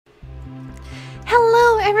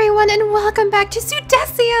everyone, and welcome back to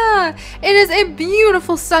Zoodesia! It is a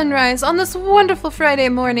beautiful sunrise on this wonderful Friday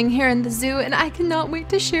morning here in the zoo, and I cannot wait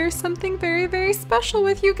to share something very, very special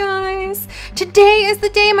with you guys. Today is the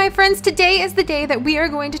day, my friends. Today is the day that we are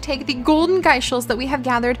going to take the golden geishels that we have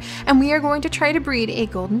gathered, and we are going to try to breed a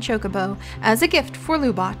golden chocobo as a gift for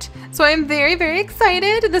Lubot. So I'm very, very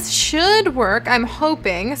excited. This should work, I'm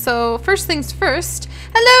hoping. So first things first.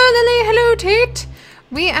 Hello, Lily. Hello, Tate.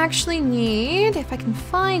 We actually need, if I can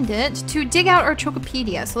find it, to dig out our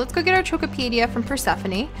Chocopedia. So let's go get our Chocopedia from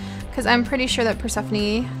Persephone, because I'm pretty sure that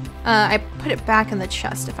Persephone, I put it back in the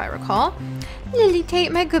chest if I recall. Lily,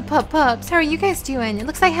 Tate, my good pups, how are you guys doing? It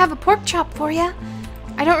looks like I have a pork chop for you.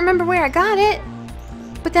 I don't remember where I got it,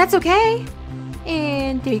 but that's okay.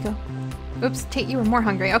 And there you go. Oops, Tate, you were more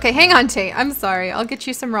hungry. Okay, hang on, Tate. I'm sorry. I'll get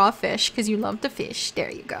you some raw fish, because you love the fish.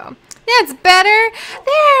 There you go. That's better.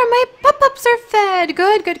 There, my pups are fed.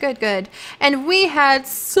 Good, good, good, good. And we had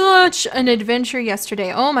such an adventure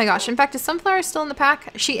yesterday. Oh my gosh. In fact, is Sunflower still in the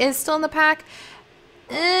pack? She is still in the pack.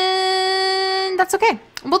 And that's okay.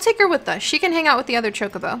 We'll take her with us. She can hang out with the other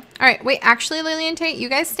Chocobo. All right, wait, actually, Lily and Tate, you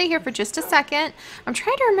guys stay here for just a second. I'm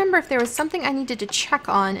trying to remember if there was something I needed to check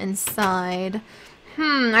on inside.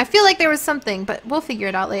 I feel like there was something, but we'll figure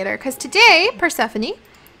it out later. Because today, Persephone,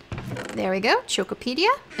 there we go, Chocopedia.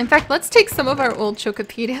 In fact, let's take some of our old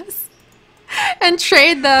Chocopedias and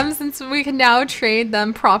trade them, since we can now trade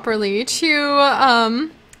them properly, to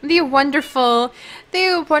the wonderful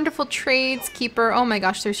trades keeper. Oh my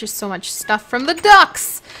gosh, there's just so much stuff from the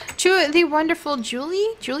ducks. To the wonderful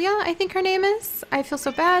Julia, I think her name is. I feel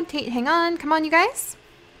so bad. Tate, hang on. Come on, you guys.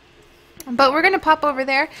 But we're going to pop over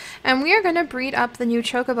there, and we are going to breed up the new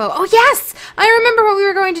Chocobo. Oh, yes! I remember what we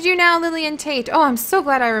were going to do now, Lily and Tate. Oh, I'm so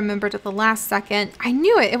glad I remembered at the last second. I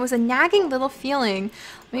knew it. It was a nagging little feeling.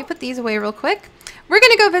 Let me put these away real quick. We're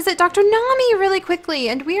going to go visit Dr. Nami really quickly,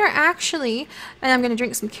 and we are actually, and I'm going to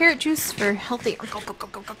drink some carrot juice for healthy,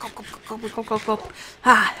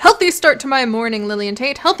 healthy start to my morning, Lily and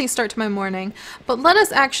Tate, healthy start to my morning. But let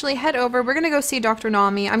us actually head over. We're going to go see Dr.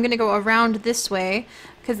 Nami. I'm going to go around this way,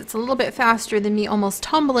 because it's a little bit faster than me almost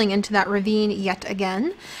tumbling into that ravine yet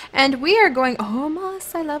again. And we are going, oh,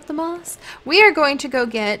 moss, I love the moss. We are going to go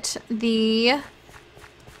get the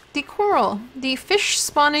coral, the fish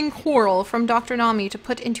spawning coral from Dr. Nami to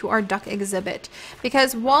put into our duck exhibit.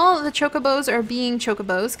 Because while the Chocobos are being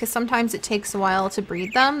Chocobos, because sometimes it takes a while to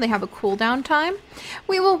breed them, they have a cooldown time,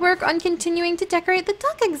 we will work on continuing to decorate the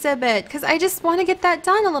duck exhibit, because I just want to get that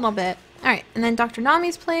done a little bit. Alright, and then Dr.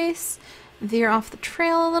 Nami's place. Veer off the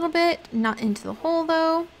trail a little bit. Not into the hole,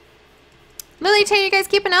 though. Lily, Tate, you guys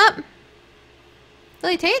keeping up?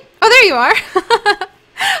 Lily, Tate? Oh, there you are!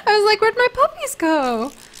 I was like, where'd my puppies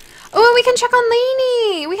go? Oh, and we can check on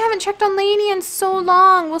Lainey! We haven't checked on Lainey in so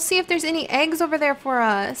long. We'll see if there's any eggs over there for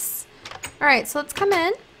us. Alright, so let's come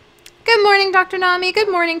in. Good morning, Dr. Nami. Good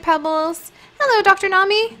morning, Pebbles. Hello, Dr.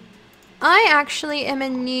 Nami. I actually am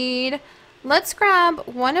in need. Let's grab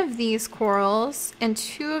one of these corals and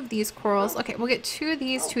two of these corals. Okay, we'll get two of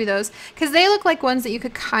these, two of those, because they look like ones that you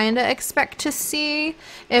could kind of expect to see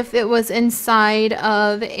if it was inside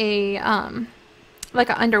of a, like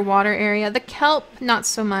an underwater area. The kelp, not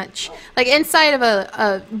so much. Like inside of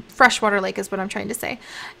a freshwater lake is what I'm trying to say.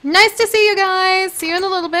 Nice to see you guys. See you in a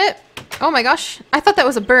little bit. Oh my gosh, I thought that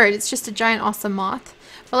was a bird. It's just a giant awesome moth.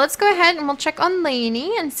 But let's go ahead and we'll check on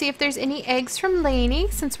Lainey and see if there's any eggs from Lainey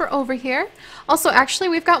since we're over here. Also, actually,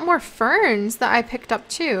 we've got more ferns that I picked up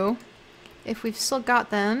too. If we've still got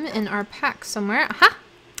them in our pack somewhere. Aha!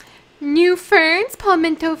 New ferns,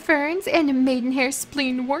 palmetto ferns, and maidenhair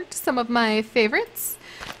spleenwort, some of my favorites.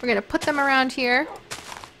 We're going to put them around here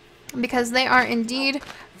because they are indeed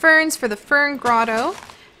ferns for the fern grotto.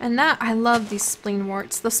 And that, I love these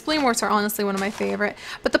spleenworts. The spleenworts are honestly one of my favorite.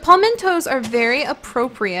 But the palmettos are very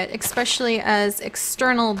appropriate, especially as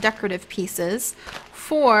external decorative pieces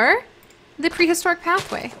for the prehistoric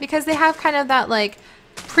pathway. Because they have kind of that like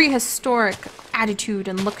prehistoric attitude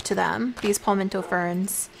and look to them, these palmetto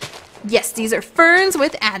ferns. Yes, these are ferns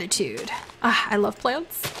with attitude. Ah, I love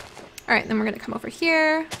plants. All right, then we're gonna come over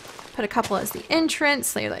here. Put a couple as the entrance.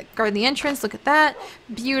 So you like guard the entrance, look at that.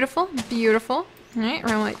 Beautiful, beautiful. All right,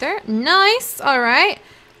 right there. Nice. All right.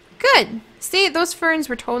 Good. See, those ferns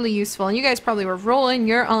were totally useful. And you guys probably were rolling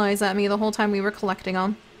your eyes at me the whole time we were collecting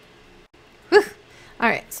them. Whew. All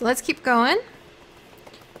right, so let's keep going.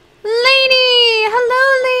 Lainey! Hello,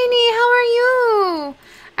 Lainey. How are you?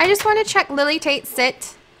 I just want to check. Lily, Tate,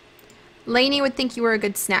 sit. Lainey would think you were a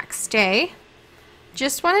good snack. Stay.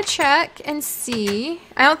 Just want to check and see.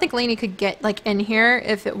 I don't think Lainey could get like in here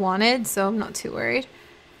if it wanted, so I'm not too worried.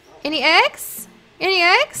 Any eggs? Any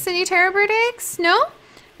eggs? Any terror bird eggs? No?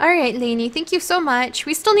 All right, Lainey, thank you so much.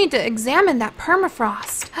 We still need to examine that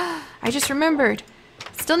permafrost. I just remembered.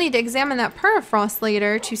 Still need to examine that permafrost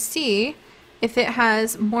later to see if it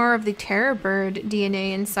has more of the terror bird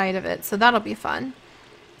DNA inside of it. So that'll be fun.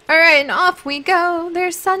 All right, and off we go.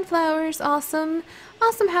 There's sunflowers. Awesome.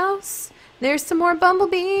 Awesome house. There's some more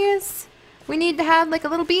bumblebees. We need to have like a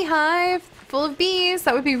little beehive full of bees.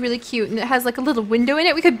 That would be really cute. And it has like a little window in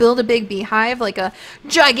it. We could build a big beehive, like a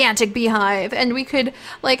gigantic beehive. And we could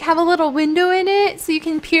like have a little window in it so you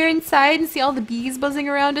can peer inside and see all the bees buzzing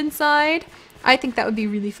around inside. I think that would be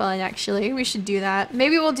really fun, actually. We should do that.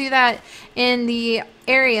 Maybe we'll do that in the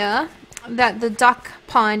area that the duck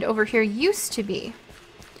pond over here used to be.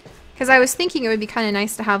 Because I was thinking it would be kind of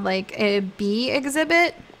nice to have like a bee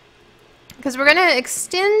exhibit. Because we're going to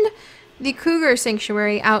extend the cougar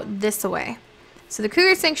sanctuary out this way. So the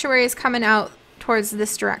cougar sanctuary is coming out towards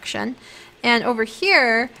this direction. And over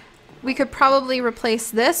here, we could probably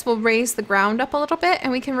replace this. We'll raise the ground up a little bit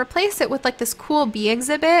and we can replace it with like this cool bee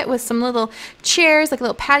exhibit with some little chairs, like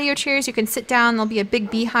little patio chairs. You can sit down. There'll be a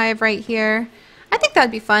big beehive right here. I think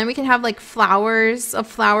that'd be fun. We can have like flowers, a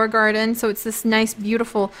flower garden. So it's this nice,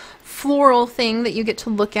 beautiful floral thing that you get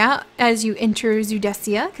to look at as you enter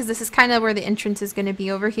Zoodesia, because this is kind of where the entrance is going to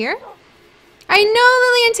be over here. I know,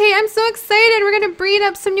 Lily and Tate, I'm so excited. We're going to breed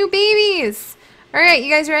up some new babies. All right, you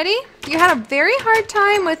guys ready? You had a very hard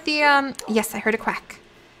time with the, yes, I heard a quack.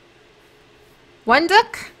 1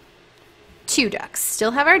 duck, 2 ducks.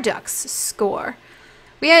 Still have our ducks. Score.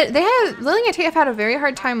 Lily and Tate have had a very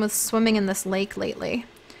hard time with swimming in this lake lately.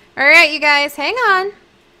 All right, you guys, hang on.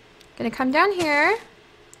 Gonna come down here.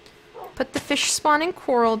 Put the fish spawning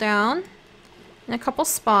coral down in a couple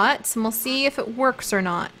spots, and we'll see if it works or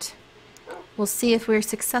not. We'll see if we're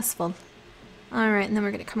successful. All right, and then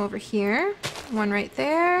we're gonna come over here. 1 right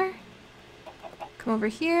there. Come over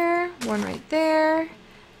here. 1 right there.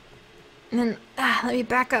 And then, let me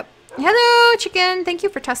back up. Hello, chicken. Thank you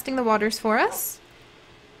for testing the waters for us.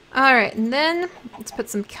 All right, and then let's put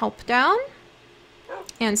some kelp down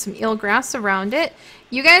and some eelgrass around it.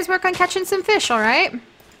 You guys work on catching some fish, all right?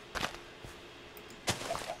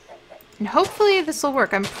 And hopefully this will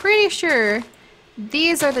work. I'm pretty sure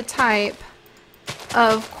these are the type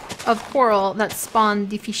of coral that spawn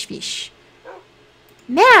the fish.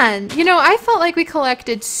 Man, you know, I felt like we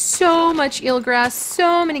collected so much eelgrass,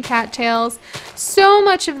 so many cattails, so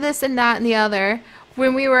much of this and that and the other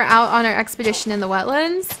when we were out on our expedition in the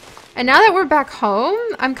wetlands. And now that we're back home,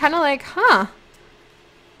 I'm kind of like, huh.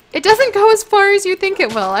 It doesn't go as far as you think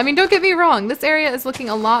it will. I mean, don't get me wrong. This area is looking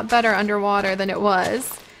a lot better underwater than it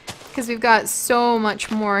was, because we've got so much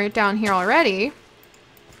more down here already.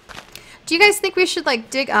 Do you guys think we should like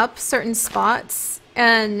dig up certain spots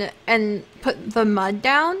and put the mud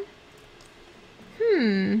down?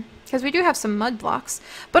 Because we do have some mud blocks.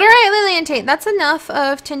 But all right, Lily and Tate, that's enough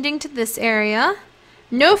of tending to this area.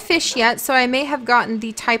 No fish yet, so I may have gotten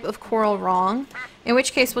the type of coral wrong, in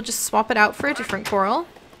which case we'll just swap it out for a different coral.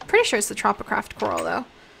 Pretty sure it's the Tropicraft coral though.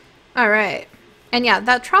 All right. And yeah,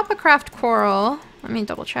 that Tropicraft coral, let me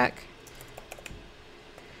double check.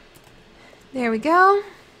 There we go.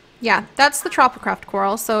 Yeah, that's the Tropicraft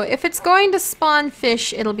coral. So if it's going to spawn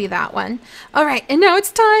fish, it'll be that one. All right, and now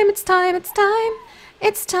it's time, it's time, it's time.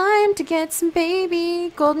 It's time to get some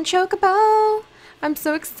baby golden chocobo. I'm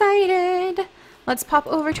so excited. Let's pop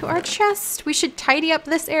over to our chest. We should tidy up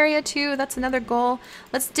this area too. That's another goal.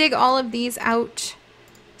 Let's dig all of these out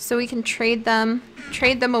so we can trade them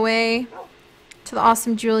away to the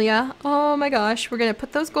awesome Julia. Oh my gosh, we're gonna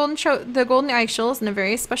put those the golden egg shells in a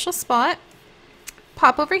very special spot.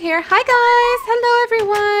 Pop over here. Hi guys, hello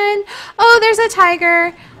everyone. Oh, there's a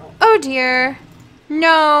tiger. Oh dear.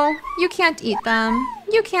 No, you can't eat them.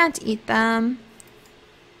 You can't eat them.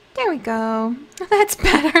 There we go. That's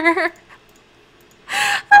better.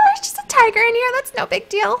 Oh, there's just a tiger in here. That's no big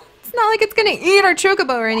deal. It's not like it's gonna eat our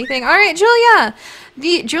chocobo or anything. All right, Julia.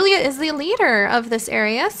 Julia is the leader of this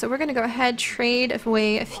area, so we're gonna go ahead trade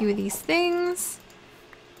away a few of these things.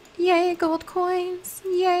 Yay, gold coins.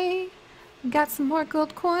 Yay. We got some more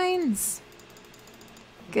gold coins.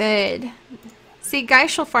 Good. See,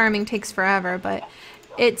 geishel farming takes forever, but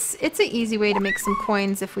it's an easy way to make some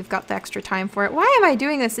coins if we've got the extra time for it. Why am I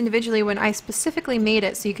doing this individually when I specifically made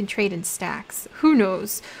it so you can trade in stacks? Who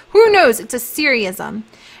knows? Who knows? It's a Seriism.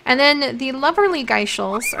 And then the lovely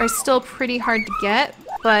geishels are still pretty hard to get,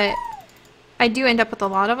 but I do end up with a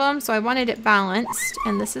lot of them, so I wanted it balanced,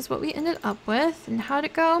 and this is what we ended up with. And how'd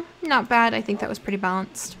it go? Not bad. I think that was pretty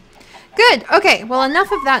balanced. Good. Okay, well,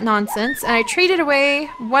 enough of that nonsense, and I traded away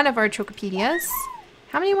one of our Chocopedias.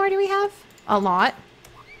 How many more do we have? A lot.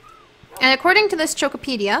 And according to this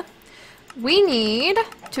Chocopedia, we need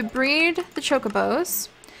to breed the chocobos.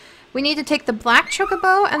 We need to take the black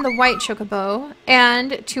chocobo and the white chocobo,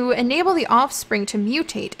 and to enable the offspring to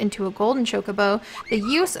mutate into a golden chocobo, the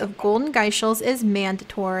use of golden geishels is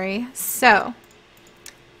mandatory. So,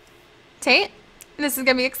 Tate, this is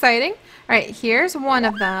gonna be exciting. All right, here's one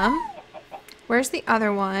of them. Where's the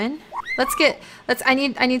other one? I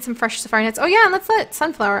need some fresh safari nuts. Oh yeah, and let's let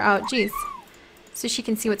Sunflower out, jeez. So she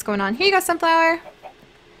can see what's going on. Here you go, Sunflower.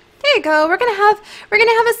 There you go. We're gonna have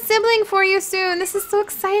a sibling for you soon. This is so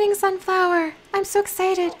exciting, Sunflower. I'm so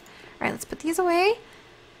excited. All right, let's put these away.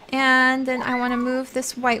 And then I want to move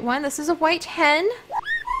this white one. This is a white hen.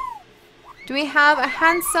 Do we have a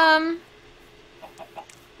handsome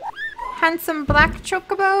black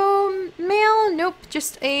chocobo male? Nope,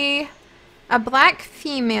 just a black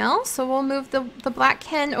female. So we'll move the black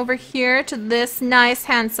hen over here to this nice,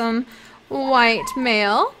 handsome white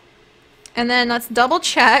male. And then let's double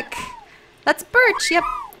check. That's Birch, yep.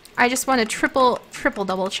 I just want to triple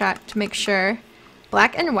double check to make sure.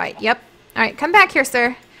 Black and white, yep. All right, come back here,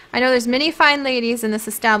 sir. I know there's many fine ladies in this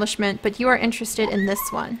establishment, but you are interested in this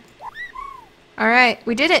one. All right,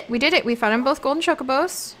 we did it. We found them both golden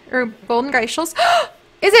chocobos, or golden geishels.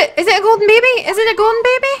 Is it a golden baby? Is it a golden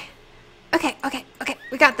baby? Okay.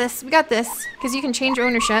 We got this, because you can change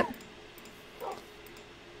ownership.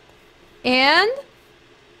 And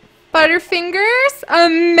Butterfingers, a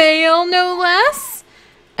male no less.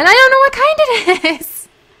 And I don't know what kind it is.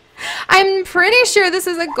 I'm pretty sure this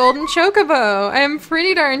is a golden chocobo. I'm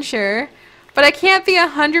pretty darn sure. But I can't be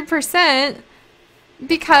 100%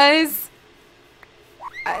 because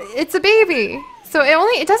it's a baby. So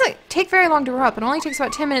it doesn't take very long to grow up. It only takes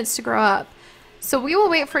about 10 minutes to grow up. So we will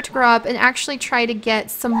wait for it to grow up and actually try to get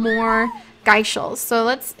some more geishels. So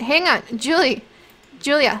let's, hang on, Julia.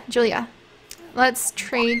 Let's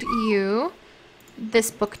trade you this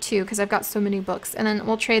book too, because I've got so many books. And then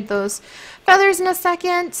we'll trade those feathers in a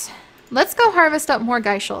second. Let's go harvest up more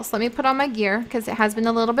geishels. Let me put on my gear, because it has been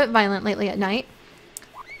a little bit violent lately at night.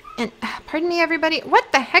 And, pardon me everybody, what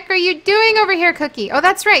the heck are you doing over here, Cookie? Oh,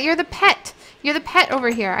 that's right, you're the pet. You're the pet over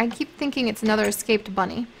here. I keep thinking it's another escaped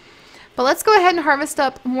bunny. But let's go ahead and harvest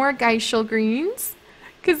up more geishel greens,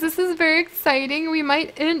 because this is very exciting. We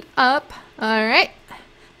might end up, all right.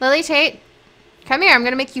 Lily Tate. Come here, I'm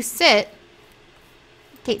gonna make you sit.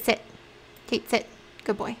 Tate, sit. Tate, sit.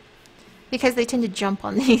 Good boy. Because they tend to jump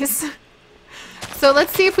on these. So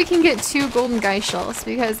let's see if we can get 2 golden geishels,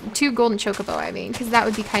 because 2 golden chocobo, I mean, because that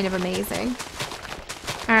would be kind of amazing.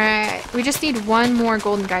 Alright, we just need 1 more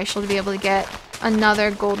golden geishel to be able to get another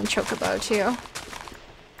golden chocobo too.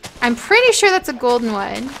 I'm pretty sure that's a golden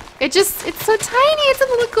one. It's so tiny, it's a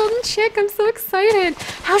little golden chick, I'm so excited.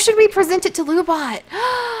 How should we present it to Lubot?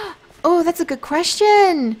 Oh, that's a good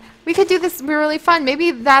question. We could do this really fun. Maybe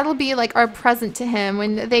that'll be like our present to him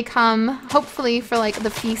when they come, hopefully for like the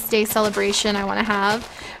feast day celebration I want to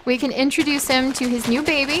have. We can introduce him to his new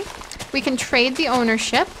baby. We can trade the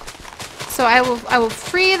ownership. So I will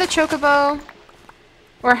free the chocobo,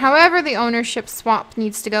 or however the ownership swap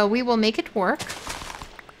needs to go. We will make it work.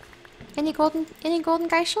 Any golden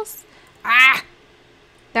geishels? Ah!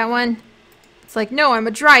 That one. It's like, no, I'm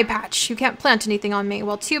a dry patch. You can't plant anything on me.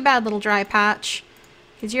 Well, too bad, little dry patch.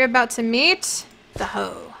 Because you're about to meet the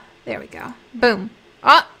hoe. There we go. Boom.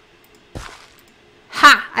 Oh!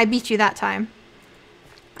 Ha! I beat you that time.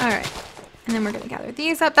 Alright. And then we're going to gather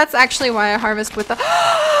these up. That's actually why I harvest with the...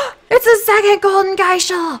 It's a second golden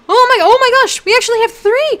geishel! Oh my gosh! We actually have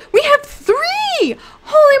 3! We have 3!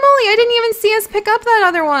 Holy moly! I didn't even see us pick up that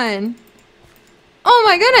other one. Oh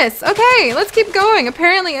my goodness! Okay, let's keep going.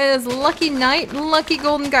 Apparently it is lucky night, lucky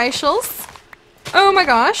golden geishels. Oh my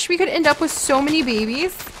gosh, we could end up with so many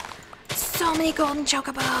babies. So many golden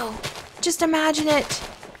chocobo. Just imagine it.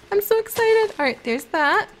 I'm so excited. Alright, there's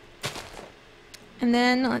that. And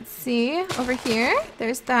then, let's see, over here,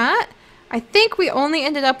 there's that. I think we only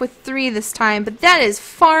ended up with 3 this time, but that is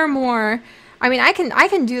far more. I mean, I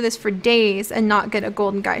can do this for days and not get a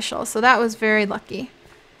golden geishel, so that was very lucky.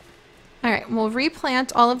 Alright, we'll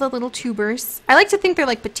replant all of the little tubers. I like to think they're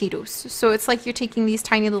like potatoes. So it's like you're taking these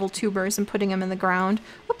tiny little tubers and putting them in the ground.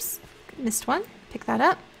 Whoops, missed one. Pick that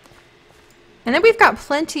up. And then we've got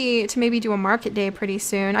plenty to maybe do a market day pretty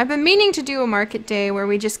soon. I've been meaning to do a market day where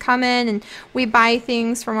we just come in and we buy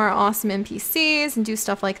things from our awesome NPCs and do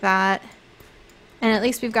stuff like that. And at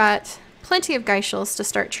least we've got plenty of geishels to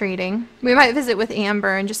start trading. We might visit with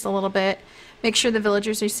Amber in just a little bit. Make sure the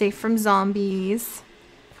villagers are safe from zombies.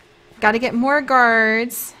 Got to get more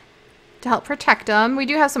guards to help protect them. We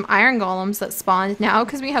do have some iron golems that spawned now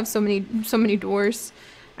because we have so many doors.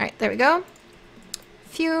 All right, there we go.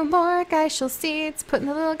 Few more geishel seeds, putting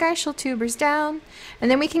the little geishel tubers down.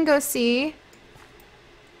 And then we can go see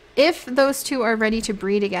if those two are ready to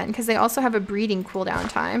breed again, because they also have a breeding cooldown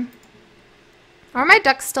time. Are my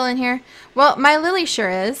ducks still in here? Well, my lily sure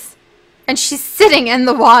is. And she's sitting in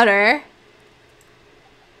the water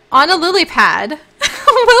on a lily pad.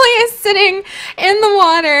 Lily is sitting in the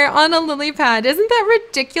water on a lily pad. Isn't that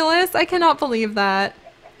ridiculous? I cannot believe that.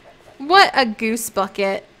 What a goose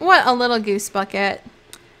bucket. What a little goose bucket.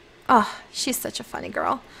 Oh, she's such a funny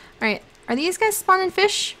girl. Alright, are these guys spawning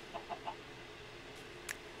fish?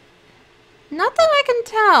 Not that I can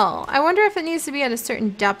tell. I wonder if it needs to be at a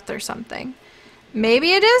certain depth or something.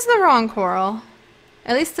 Maybe it is the wrong coral.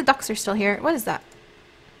 At least the ducks are still here. What is that?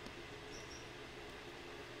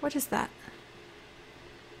 What is that?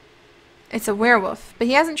 It's a werewolf, but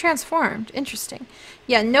he hasn't transformed. Interesting.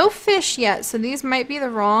 Yeah, no fish yet, so these might be the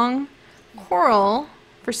wrong coral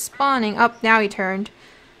for spawning. Oh, now he turned.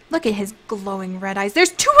 Look at his glowing red eyes.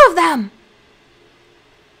 There's 2 of them!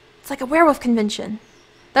 It's like a werewolf convention.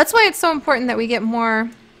 That's why it's so important that we get more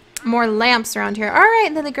lamps around here.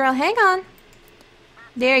 Alright, little girl, hang on.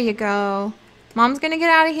 There you go. Mom's gonna get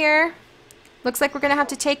out of here. Looks like we're gonna have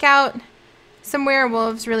to take out some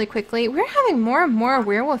werewolves really quickly. We're having more and more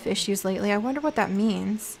werewolf issues lately. I wonder what that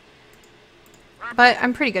means. But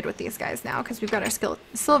I'm pretty good with these guys now because we've got our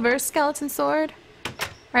silver skeleton sword.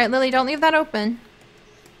 Alright, Lily, don't leave that open.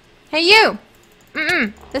 Hey, you!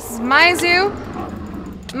 This is my zoo.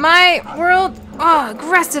 My world. Oh,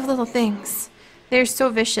 aggressive little things. They're so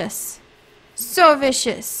vicious. So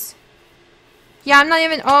vicious. Yeah, I'm not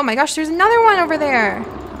even... Oh my gosh, there's another one over there.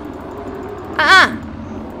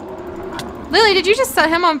 Lily, did you just set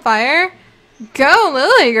him on fire? Go,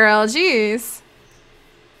 Lily girl. Jeez.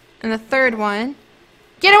 And the third one.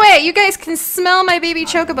 Get away! You guys can smell my baby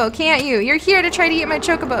chocobo, can't you? You're here to try to eat my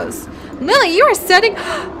chocobos. Lily, you are setting...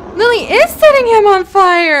 Lily is setting him on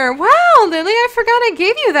fire! Wow, Lily, I forgot I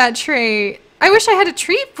gave you that trait. I wish I had a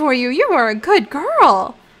treat for you. You are a good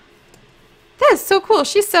girl. That is so cool.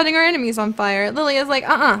 She's setting her enemies on fire. Lily is like,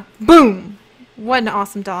 boom. What an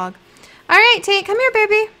awesome dog. Alright, Tate, come here,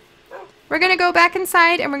 baby. We're going to go back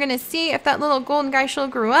inside and we're going to see if that little golden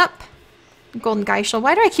geishel grew up. Golden geishel.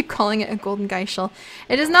 Why do I keep calling it a golden geishel?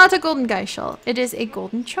 It is not a golden geishel. It is a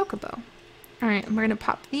golden chocobo. Alright, we're going to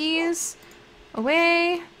pop these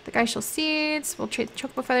away. The geishel seeds. We'll trade the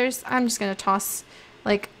chocobo feathers. I'm just going to toss,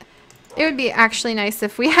 like, it would be actually nice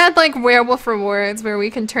if we had, like, werewolf rewards where we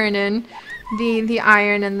can turn in the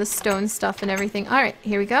iron and the stone stuff and everything. Alright,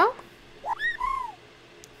 here we go.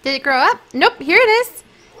 Did it grow up? Nope, here it is.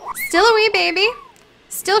 Still a wee baby.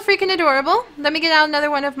 Still freaking adorable. Let me get out another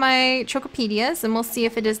one of my Chocopedias and we'll see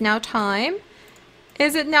if it is now time.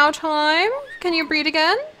 Is it now time? Can you breed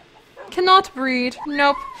again? Cannot breed.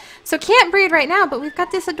 Nope. So can't breed right now, but we've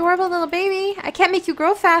got this adorable little baby. I can't make you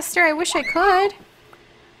grow faster. I wish I could.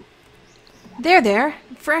 There.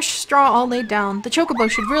 Fresh straw all laid down. The Chocobo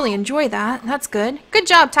should really enjoy that. That's good. Good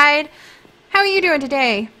job, Tide. How are you doing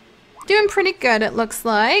today? Doing pretty good, it looks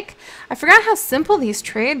like. I forgot how simple these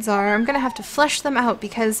trades are. I'm going to have to flesh them out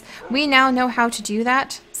because we now know how to do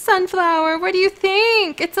that. Sunflower, what do you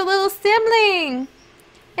think? It's a little sibling.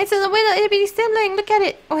 It's a little itty bitty sibling. Look at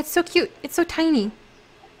it. Oh, it's so cute. It's so tiny.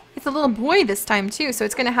 It's a little boy this time too, so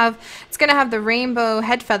it's gonna have the rainbow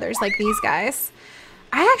head feathers like these guys.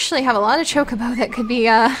 I actually have a lot of Chocobo that could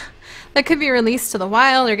be released to the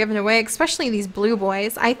wild or given away, especially these blue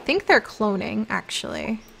boys. I think they're cloning,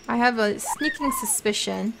 actually. I have a sneaking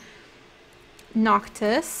suspicion.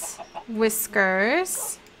 Noctis,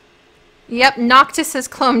 Whiskers. Yep, Noctis has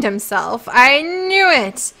cloned himself. I knew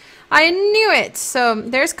it. I knew it. So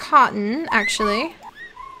there's Cotton, actually.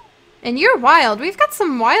 And you're wild. We've got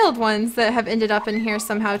some wild ones that have ended up in here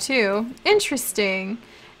somehow too. Interesting.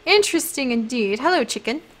 Interesting indeed. Hello,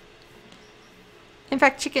 Chicken. In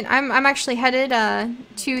fact, Chicken, I'm actually headed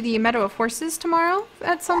to the Meadow of Horses tomorrow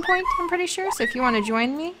at some point, I'm pretty sure. So if you want to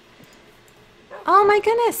join me. Oh my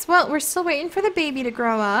goodness. Well, we're still waiting for the baby to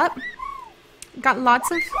grow up. Got lots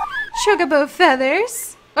of Chocobo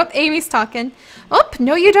feathers. Oh, Amy's talking. Oh,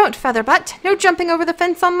 no you don't, Featherbutt. No jumping over the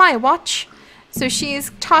fence on my watch. So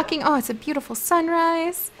she's talking. Oh, it's a beautiful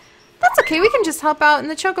sunrise. That's okay. We can just help out in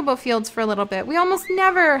the Chocobo fields for a little bit. We almost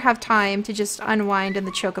never have time to just unwind in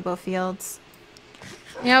the Chocobo fields.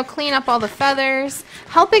 You know, clean up all the feathers.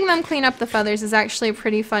 Helping them clean up the feathers is actually a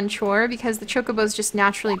pretty fun chore because the Chocobos just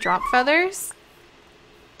naturally drop feathers.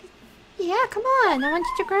 Yeah, come on. I want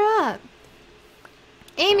you to grow up.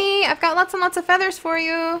 Amy, I've got lots and lots of feathers for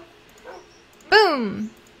you.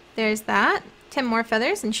 Boom. There's that. 10 more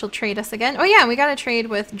feathers and she'll trade us again. Oh yeah, we gotta trade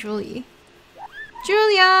with Julie.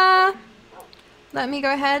 Julia! let me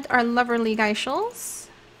go ahead. Our loverly geishels.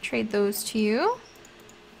 Trade those to you.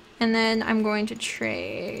 And then I'm going to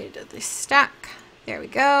trade the stack. There we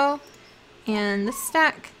go. And the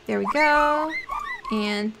stack. There we go.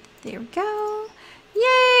 And there we go.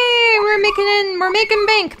 Yay! We're making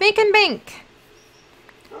bank.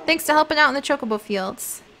 Thanks to helping out in the Chocobo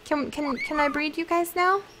fields. Can I breed you guys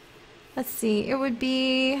now? Let's see. It would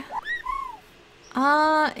be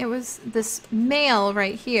it was this male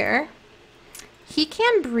right here. He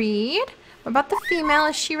can breed. What about the female?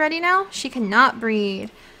 Is she ready now? She cannot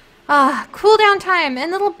breed. Cool down time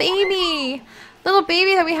and little baby. Little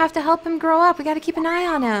baby that we have to help him grow up. We got to keep an eye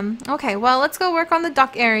on him. Okay, well, let's go work on the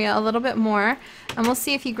duck area a little bit more. And we'll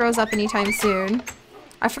see if he grows up anytime soon.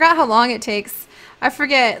 I forgot how long it takes. I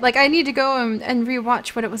forget. Like, I need to go and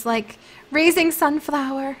rewatch what it was like raising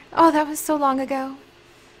sunflower. Oh, that was so long ago.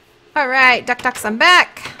 All right, ducks, I'm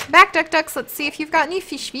back. Back, ducks. Let's see if you've got any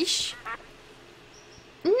fish.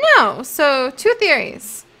 No. So, 2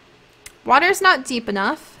 theories. Water's not deep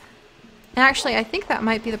enough. And actually, I think that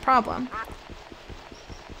might be the problem.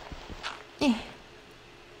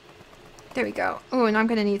 There we go. Oh, and I'm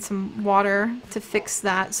going to need some water to fix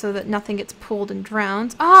that so that nothing gets pulled and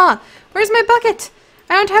drowned. Where's my bucket?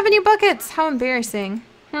 I don't have any buckets. How embarrassing.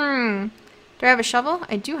 Do I have a shovel?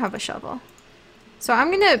 I do have a shovel. So I'm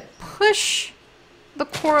going to push the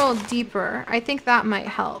coral deeper. I think that might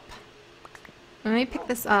help. Let me pick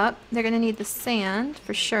this up. They're going to need the sand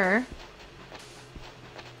for sure.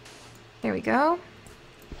 There we go.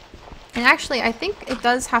 And actually, I think it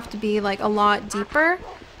does have to be like a lot deeper.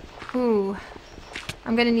 Ooh.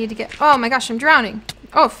 I'm gonna need to get... Oh my gosh, I'm drowning.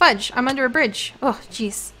 Oh, fudge. I'm under a bridge. Oh,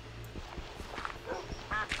 jeez.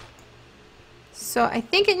 So I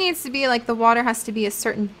think it needs to be like the water has to be a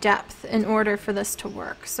certain depth in order for this to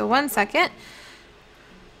work. So 1 second.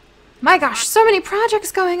 My gosh, so many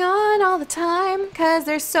projects going on all the time because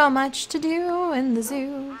there's so much to do in the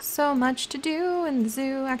zoo. So much to do in the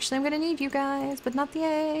zoo. Actually, I'm going to need you guys, but not the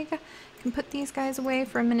egg. I can put these guys away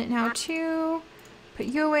for a minute now, too. Put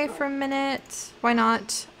you away for a minute. Why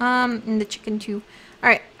not? And the chicken, too. All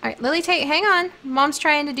right, Lily Tate, hang on. Mom's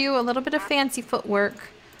trying to do a little bit of fancy footwork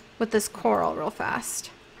with this coral real fast.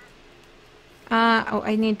 Oh,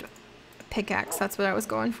 I need a pickaxe. That's what I was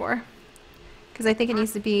going for. Because I think it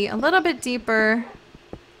needs to be a little bit deeper.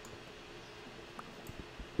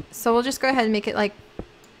 So we'll just go ahead and make it like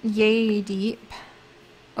yay deep.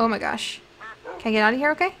 Oh my gosh. Can I get out of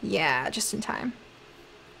here okay? Yeah, just in time.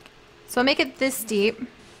 So I'll make it this deep.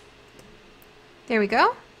 There we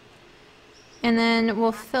go. And then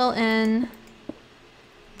we'll fill in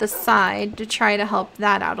the side to try to help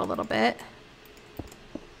that out a little bit.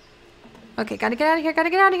 Okay, gotta get out of here, gotta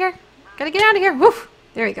get out of here. Gotta get out of here. Woof!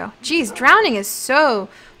 There we go. Jeez, drowning is so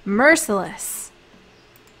merciless.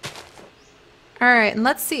 Alright, and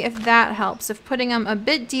let's see if that helps. If putting them a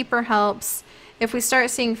bit deeper helps. If we start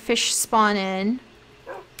seeing fish spawn in.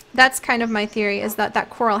 That's kind of my theory, is that that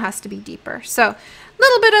coral has to be deeper. So, a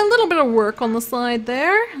little bit of work on the side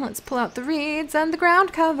there. Let's pull out the reeds and the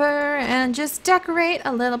ground cover and just decorate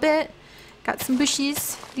a little bit. Got some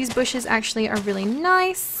bushes. These bushes actually are really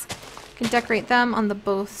nice. Can decorate them on the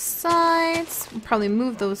both sides. We'll probably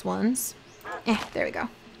move those ones. There we go.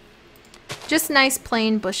 Just nice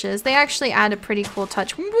plain bushes. They actually add a pretty cool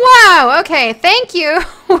touch. Wow! Okay, thank you,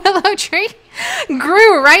 willow tree.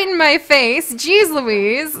 Grew right in my face. Jeez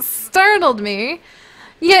Louise. Startled me.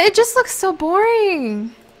 Yeah, it just looks so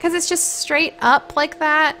boring. Because it's just straight up like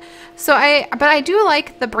that. But I do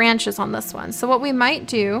like the branches on this one. So what we might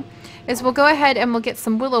do is we'll go ahead and we'll get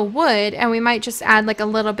some willow wood, and we might just add like a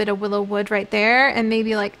little bit of willow wood right there, and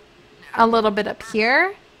maybe like a little bit up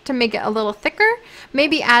here to make it a little thicker.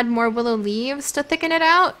 Maybe add more willow leaves to thicken it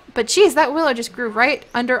out. But geez, that willow just grew right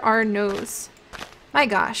under our nose. My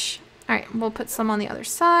gosh. All right, we'll put some on the other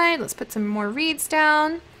side. Let's put some more reeds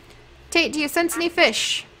down. Tate, do you sense any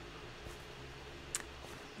fish?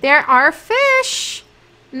 There are fish!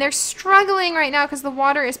 And they're struggling right now because the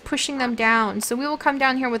water is pushing them down. So we will come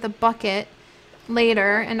down here with a bucket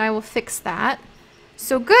later and I will fix that.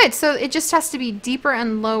 So good. So it just has to be deeper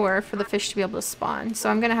and lower for the fish to be able to spawn. So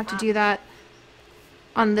I'm going to have to do that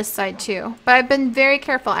on this side too. But I've been very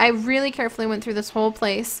careful. I really carefully went through this whole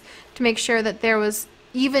place to make sure that there was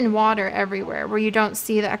even water everywhere where you don't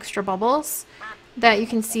see the extra bubbles that you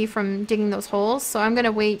can see from digging those holes. So I'm going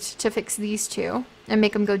to wait to fix these two and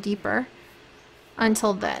make them go deeper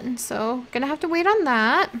until then. So gonna have to wait on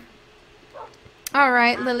that. All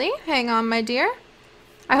right, Lily, hang on, my dear.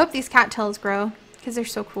 I hope these cattails grow because they're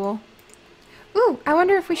so cool. Ooh, I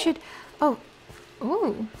wonder if we should... Oh,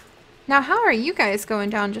 ooh. Now, how are you guys going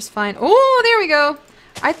down just fine? Oh, there we go.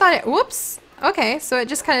 I thought it... Whoops. Okay, so it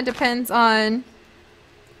just kind of depends on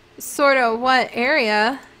sort of what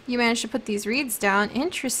area you manage to put these reeds down.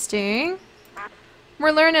 Interesting.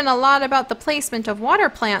 We're learning a lot about the placement of water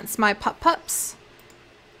plants, my pups.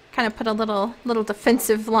 Kind of put a little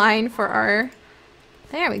defensive line for our...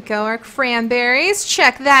 There we go, our cranberries.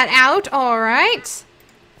 Check that out. All right.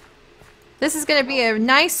 This is going to be a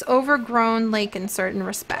nice overgrown lake in certain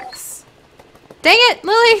respects. Dang it,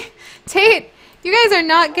 Lily! Tate, you guys are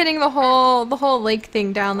not getting the whole lake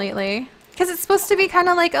thing down lately. Because it's supposed to be kind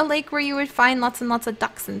of like a lake where you would find lots and lots of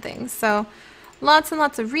ducks and things. So, lots and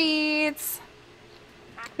lots of reeds.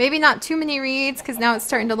 Maybe not too many reeds, because now it's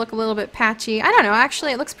starting to look a little bit patchy. I don't know,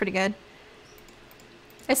 actually it looks pretty good.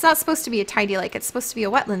 It's not supposed to be a tidy lake, it's supposed to be a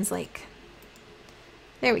wetlands lake.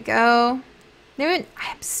 There we go. I'm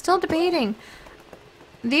still debating.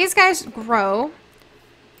 These guys grow.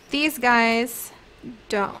 These guys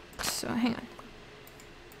don't. So hang on.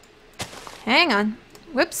 Hang on.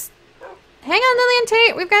 Whoops. Hang on, Lily and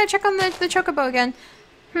Tate. We've got to check on the Chocobo again.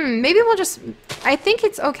 Maybe we'll just... I think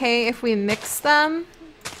it's okay if we mix them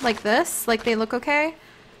like this. Like they look okay.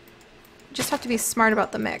 Just have to be smart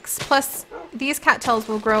about the mix. Plus, these cattails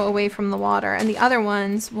will grow away from the water and the other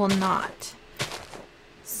ones will not.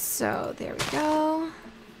 So there we go.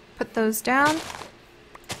 Put those down.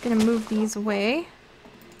 Gonna move these away.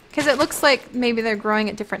 Because it looks like maybe they're growing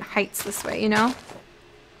at different heights this way, you know?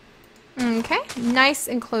 Okay, nice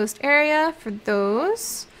enclosed area for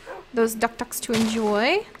those ducks to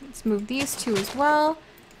enjoy. Let's move these two as well.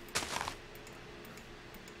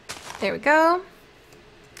 There we go.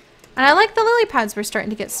 And I like the lily pads we're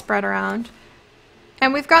starting to get spread around.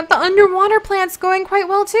 And we've got the underwater plants going quite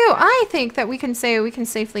well too. I think that we can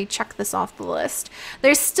safely check this off the list.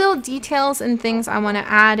 There's still details and things I want to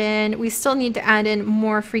add in. We still need to add in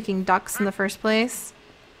more freaking ducks in the first place.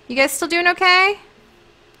 You guys still doing okay?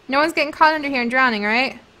 No one's getting caught under here and drowning,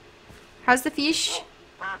 right? How's the fish?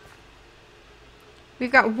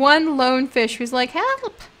 We've got one lone fish who's like,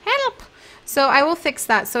 help, help. So I will fix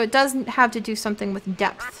that so it doesn't have to do something with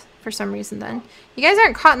depth for some reason then. You guys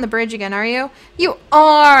aren't caught in the bridge again, are you? You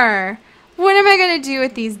are! What am I going to do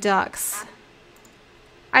with these ducks?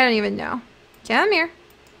 I don't even know. Come here.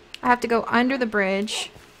 I have to go under the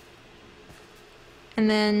bridge. And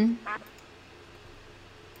then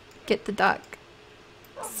get the duck.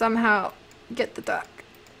 Somehow get the duck.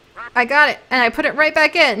 I got it. And I put it right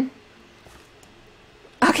back in.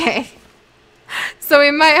 Okay. So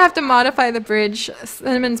we might have to modify the bridge,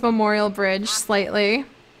 Cinnamon's Memorial Bridge, slightly.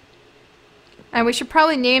 And we should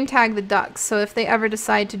probably name tag the ducks, so if they ever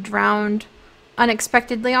decide to drown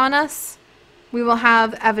unexpectedly on us, we will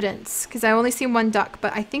have evidence. Because I only see one duck,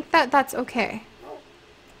 but I think that that's okay.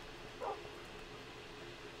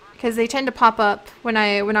 Because they tend to pop up when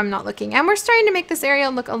I'm not looking. And we're starting to make this area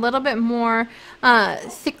look a little bit more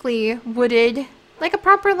thickly wooded, like a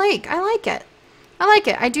proper lake. I like it. I like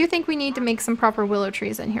it. I do think we need to make some proper willow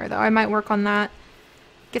trees in here, though. I might work on that.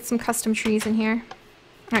 Get some custom trees in here.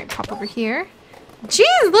 All right, pop over here.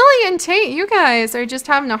 Jeez, Lily and Tate, you guys are just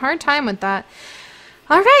having a hard time with that.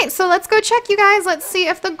 All right, so let's go check, you guys. Let's see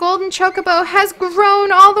if the golden chocobo has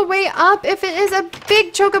grown all the way up, if it is a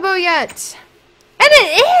big chocobo yet. And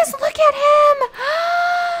it is! Look at him!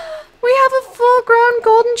 We have a full-grown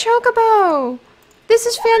golden chocobo. This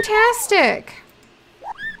is fantastic.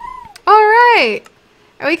 All right.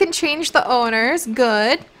 And we can change the owners.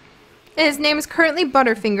 Good. His name is currently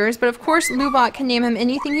Butterfingers, but of course Lubot can name him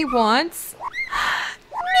anything he wants.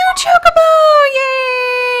 New chocobo!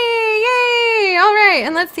 Yay! Yay! All right,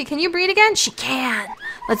 and let's see. Can you breed again? She can.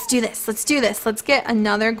 Let's do this. Let's do this. Let's get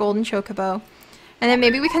another golden chocobo. And then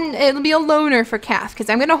maybe we can, it'll be a loner for Calf, because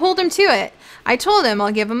I'm going to hold him to it. I told him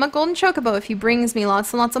I'll give him a golden chocobo if he brings me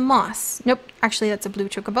lots and lots of moss. Nope, actually that's a blue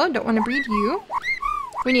chocobo. Don't want to breed you.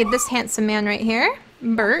 We need this handsome man right here.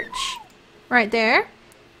 Birch. Right there.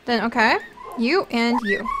 Then, okay. You and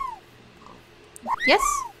you. Yes?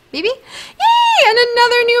 Baby? Yay! And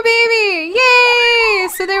another new baby! Yay!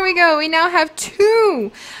 So there we go. We now have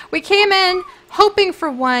 2. We came in hoping for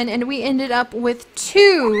 1, and we ended up with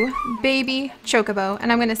 2 baby chocobo.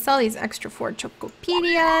 And I'm going to sell these extra 4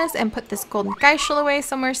 chocopedias and put this golden geishel away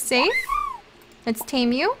somewhere safe. Let's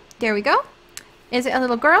tame you. There we go. Is it a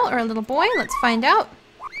little girl or a little boy? Let's find out.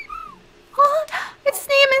 Oh, its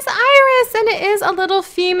name is Iris, and it is a little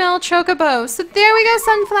female chocobo. So there we go,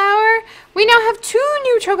 Sunflower. We now have 2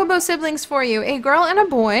 new chocobo siblings for you, a girl and a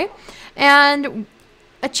boy, and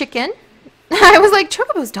a chicken. I was like,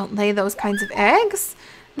 chocobos don't lay those kinds of eggs.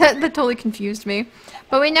 That totally confused me.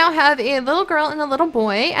 But we now have a little girl and a little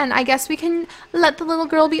boy, and I guess we can let the little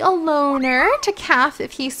girl be a loner to Calf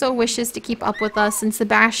if he so wishes to keep up with us, and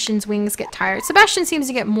Sebastian's wings get tired. Sebastian seems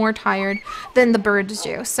to get more tired than the birds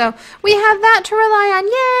do. So we have that to rely on.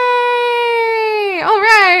 Yay! All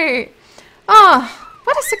right. Oh,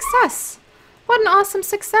 what a success. What an awesome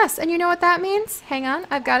success. And you know what that means? Hang on.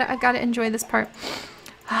 I've got to enjoy this part.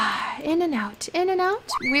 In and out, in and out.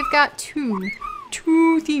 We've got two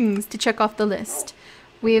things to check off the list.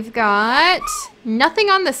 We've got nothing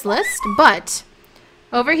on this list, but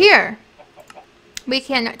over here, we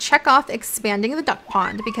can check off expanding the duck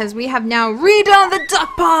pond because we have now redone the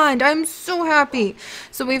duck pond. I'm so happy.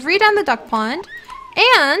 So we've redone the duck pond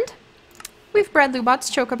and we've bred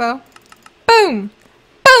Lubot's Chocobo. Boom,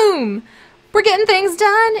 boom. We're getting things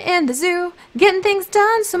done in the zoo. Getting things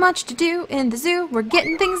done, so much to do in the zoo. We're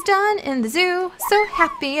getting things done in the zoo. So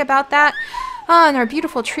happy about that. And our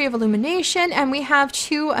beautiful tree of illumination, and we have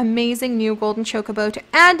 2 amazing new golden chocobo to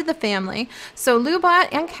add to the family. So Lubot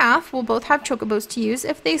and Calf will both have chocobos to use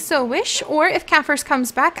if they so wish, or if Calf first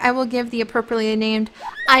comes back, I will give the appropriately named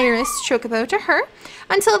Iris chocobo to her.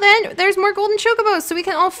 Until then, there's more golden chocobos, so we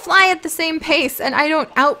can all fly at the same pace, and I don't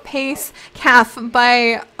outpace Calf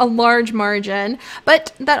by a large margin.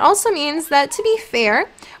 But that also means that, to be fair,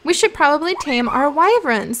 we should probably tame our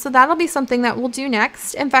wyverns. So that'll be something that we'll do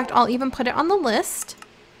next. In fact, I'll even put it on the list.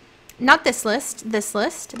 Not this list, this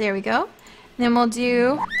list. There we go. And then we'll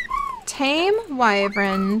do tame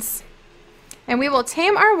wyverns. And we will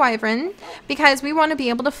tame our wyvern because we want to be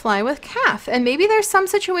able to fly with Calf. And maybe there's some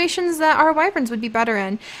situations that our wyverns would be better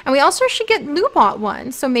in. And we also should get Lubot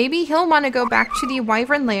one. So maybe he'll want to go back to the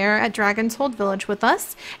wyvern lair at Dragon's Hold Village with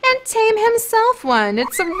us and tame himself one.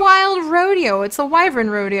 It's a wild rodeo. It's a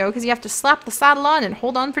wyvern rodeo because you have to slap the saddle on and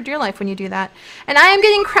hold on for dear life when you do that. And I am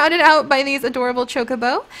getting crowded out by these adorable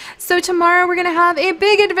chocobo. So tomorrow we're going to have a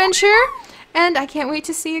big adventure. And I can't wait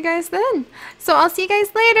to see you guys then. So I'll see you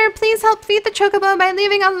guys later. Please help feed the chocobo by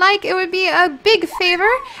leaving a like. It would be a big favor.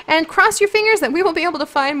 And cross your fingers that we will be able to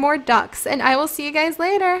find more ducks. And I will see you guys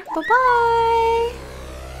later. Bye-bye.